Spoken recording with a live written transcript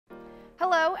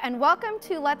Hello and welcome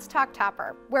to Let's Talk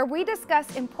Topper, where we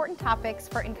discuss important topics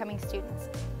for incoming students.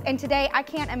 And today I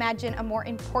can't imagine a more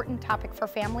important topic for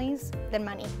families than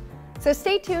money. So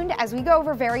stay tuned as we go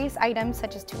over various items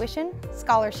such as tuition,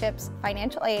 scholarships,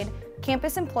 financial aid,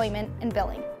 campus employment, and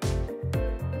billing.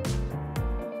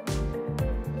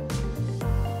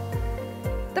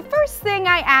 The first thing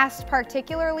I asked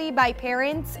particularly by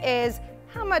parents is,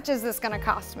 how much is this going to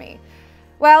cost me?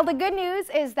 Well, the good news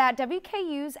is that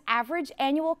WKU's average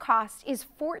annual cost is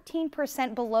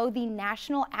 14% below the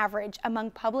national average among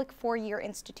public four-year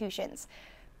institutions.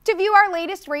 To view our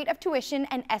latest rate of tuition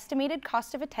and estimated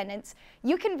cost of attendance,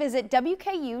 you can visit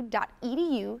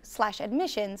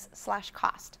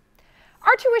wku.edu/admissions/cost.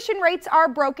 Our tuition rates are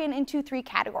broken into three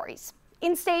categories: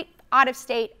 in-state,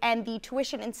 out-of-state, and the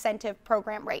tuition incentive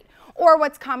program rate, or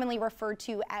what's commonly referred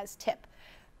to as TIP.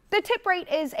 The TIP rate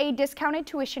is a discounted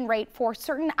tuition rate for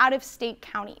certain out-of-state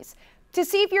counties. To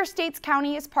see if your state's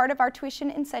county is part of our tuition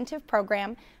incentive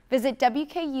program, visit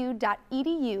wku.edu/TIP.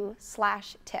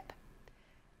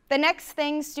 The next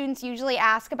thing students usually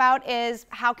ask about is,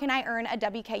 how can I earn a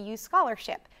WKU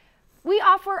scholarship? We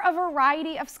offer a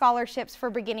variety of scholarships for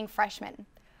beginning freshmen.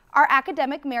 Our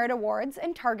academic merit awards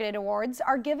and targeted awards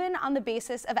are given on the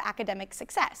basis of academic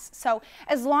success. So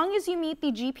as long as you meet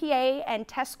the GPA and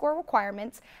test score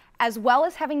requirements, as well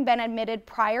as having been admitted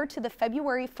prior to the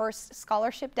February 1st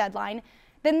scholarship deadline,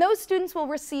 then those students will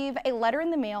receive a letter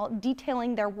in the mail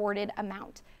detailing their awarded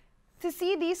amount. To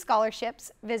see these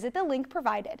scholarships, visit the link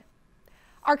provided.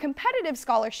 Our competitive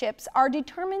scholarships are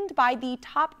determined by the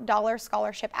top dollar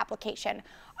scholarship application,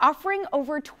 offering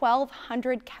over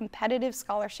 1,200 competitive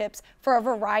scholarships for a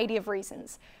variety of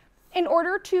reasons. In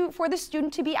order for the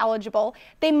student to be eligible,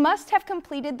 they must have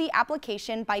completed the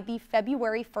application by the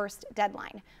February 1st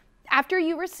deadline. After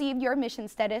you receive your admission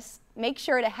status, make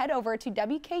sure to head over to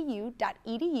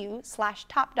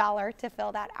wku.edu/topdollar to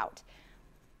fill that out.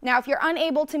 Now, if you're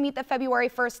unable to meet the February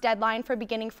 1st deadline for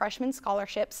beginning freshman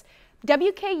scholarships,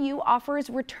 WKU offers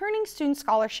returning student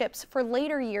scholarships for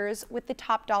later years with the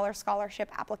top dollar scholarship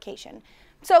application.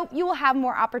 So you will have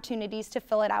more opportunities to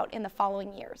fill it out in the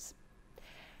following years.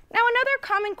 Now, another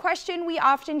common question we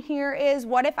often hear is,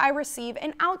 what if I receive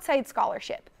an outside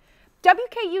scholarship?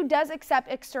 WKU does accept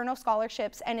external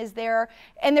scholarships and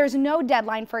there's no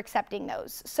deadline for accepting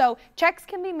those. So checks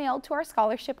can be mailed to our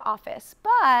scholarship office,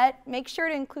 but make sure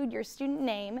to include your student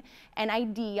name and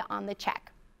ID on the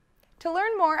check. To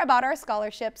learn more about our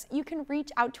scholarships, you can reach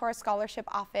out to our scholarship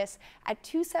office at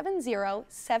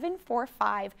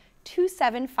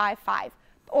 270-745-2755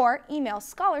 or email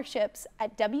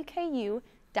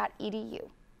scholarships@wku.edu.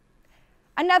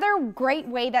 Another great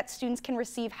way that students can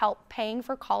receive help paying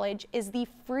for college is the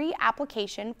free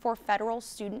application for federal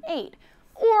student aid,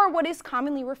 or what is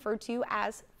commonly referred to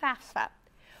as FAFSA.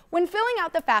 When filling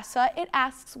out the FAFSA, it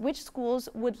asks which schools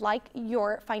would like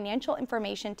your financial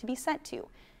information to be sent to.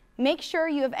 Make sure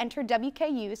you have entered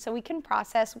WKU so we can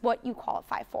process what you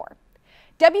qualify for.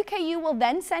 WKU will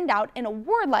then send out an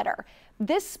award letter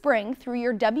this spring through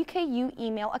your WKU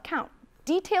email account,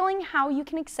 detailing how you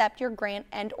can accept your grant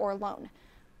and/or loan.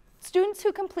 Students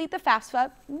who complete the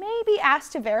FAFSA may be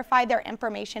asked to verify their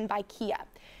information by KIA.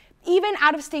 Even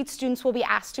out-of-state students will be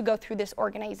asked to go through this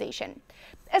organization.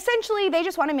 Essentially, they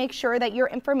just want to make sure that your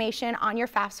information on your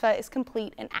FAFSA is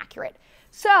complete and accurate.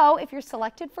 So if you're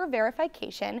selected for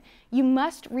verification, you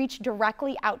must reach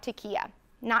directly out to KIA,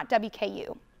 not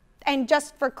WKU. And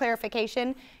just for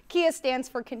clarification, KIA stands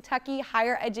for Kentucky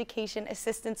Higher Education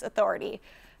Assistance Authority,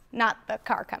 not the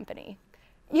car company.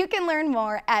 You can learn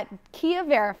more at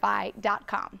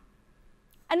kiaverify.com.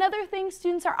 Another thing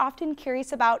students are often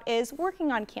curious about is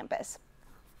working on campus.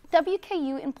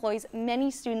 WKU employs many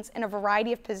students in a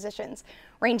variety of positions,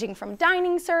 ranging from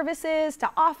dining services to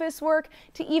office work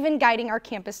to even guiding our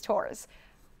campus tours.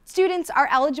 Students are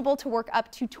eligible to work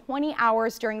up to 20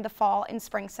 hours during the fall and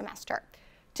spring semester.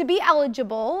 To be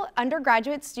eligible,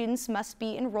 undergraduate students must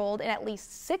be enrolled in at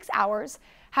least 6 hours,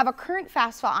 have a current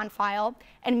FAFSA on file,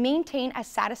 and maintain a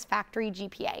satisfactory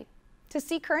GPA. To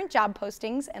see current job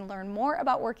postings and learn more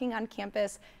about working on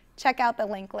campus, check out the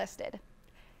link listed.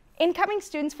 Incoming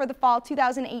students for the fall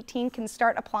 2018 can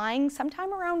start applying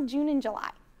sometime around June and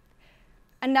July.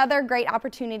 Another great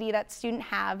opportunity that students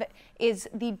have is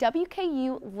the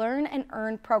WKU Learn and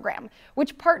Earn program,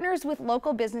 which partners with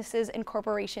local businesses and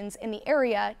corporations in the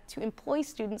area to employ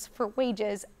students for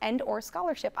wages and/or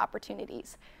scholarship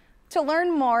opportunities. To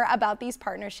learn more about these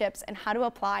partnerships and how to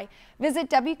apply, visit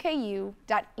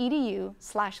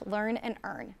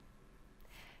wku.edu/learnandearn.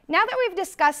 Now that we've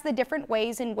discussed the different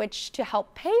ways in which to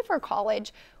help pay for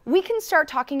college, we can start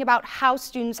talking about how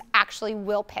students actually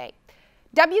will pay.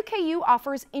 WKU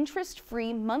offers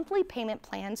interest-free monthly payment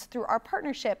plans through our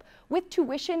partnership with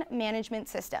Tuition Management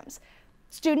Systems.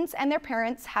 Students and their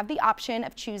parents have the option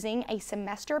of choosing a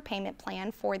semester payment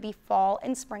plan for the fall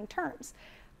and spring terms.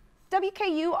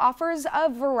 WKU offers a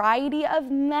variety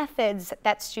of methods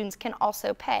that students can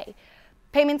also pay.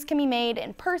 Payments can be made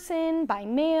in person, by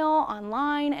mail,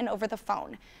 online, and over the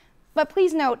phone. But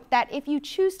please note that if you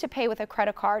choose to pay with a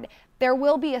credit card, there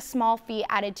will be a small fee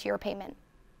added to your payment.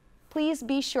 Please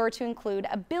be sure to include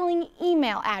a billing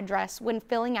email address when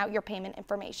filling out your payment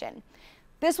information.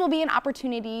 This will be an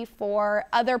opportunity for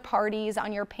other parties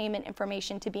on your payment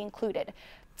information to be included,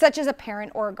 such as a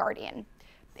parent or a guardian.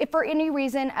 If for any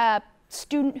reason a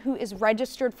student who is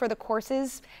registered for the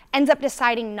courses ends up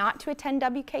deciding not to attend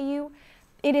WKU,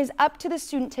 it is up to the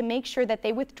student to make sure that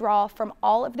they withdraw from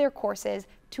all of their courses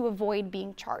to avoid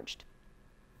being charged.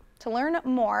 To learn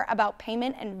more about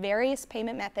payment and various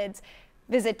payment methods,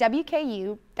 visit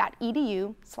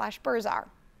wku.edu/Burzar.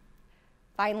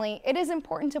 Finally, it is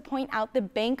important to point out the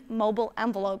Bank Mobile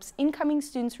envelopes incoming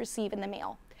students receive in the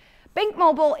mail. Bank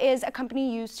Mobile is a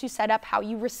company used to set up how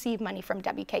you receive money from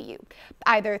WKU,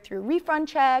 either through refund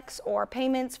checks or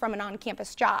payments from an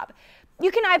on-campus job.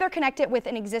 You can either connect it with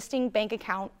an existing bank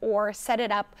account or set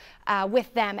it up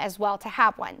with them as well to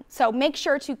have one. So make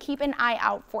sure to keep an eye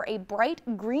out for a bright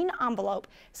green envelope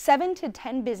 7 to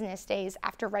 10 business days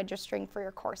after registering for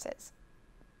your courses.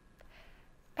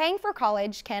 Paying for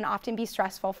college can often be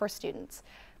stressful for students.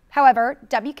 However,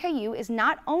 WKU is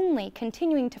not only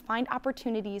continuing to find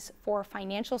opportunities for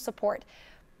financial support,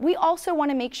 we also want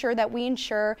to make sure that we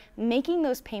ensure making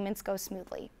those payments go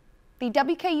smoothly. The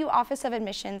WKU Office of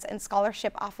Admissions and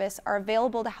Scholarship Office are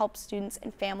available to help students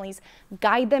and families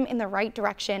guide them in the right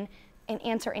direction and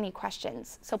answer any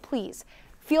questions. So please,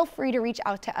 feel free to reach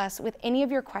out to us with any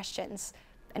of your questions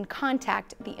and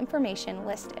contact the information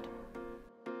listed.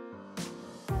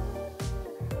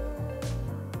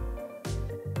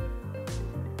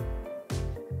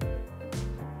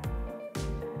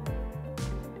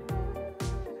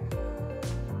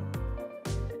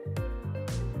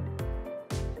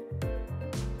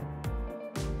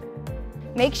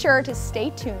 Make sure to stay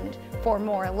tuned for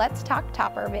more Let's Talk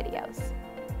Topper videos.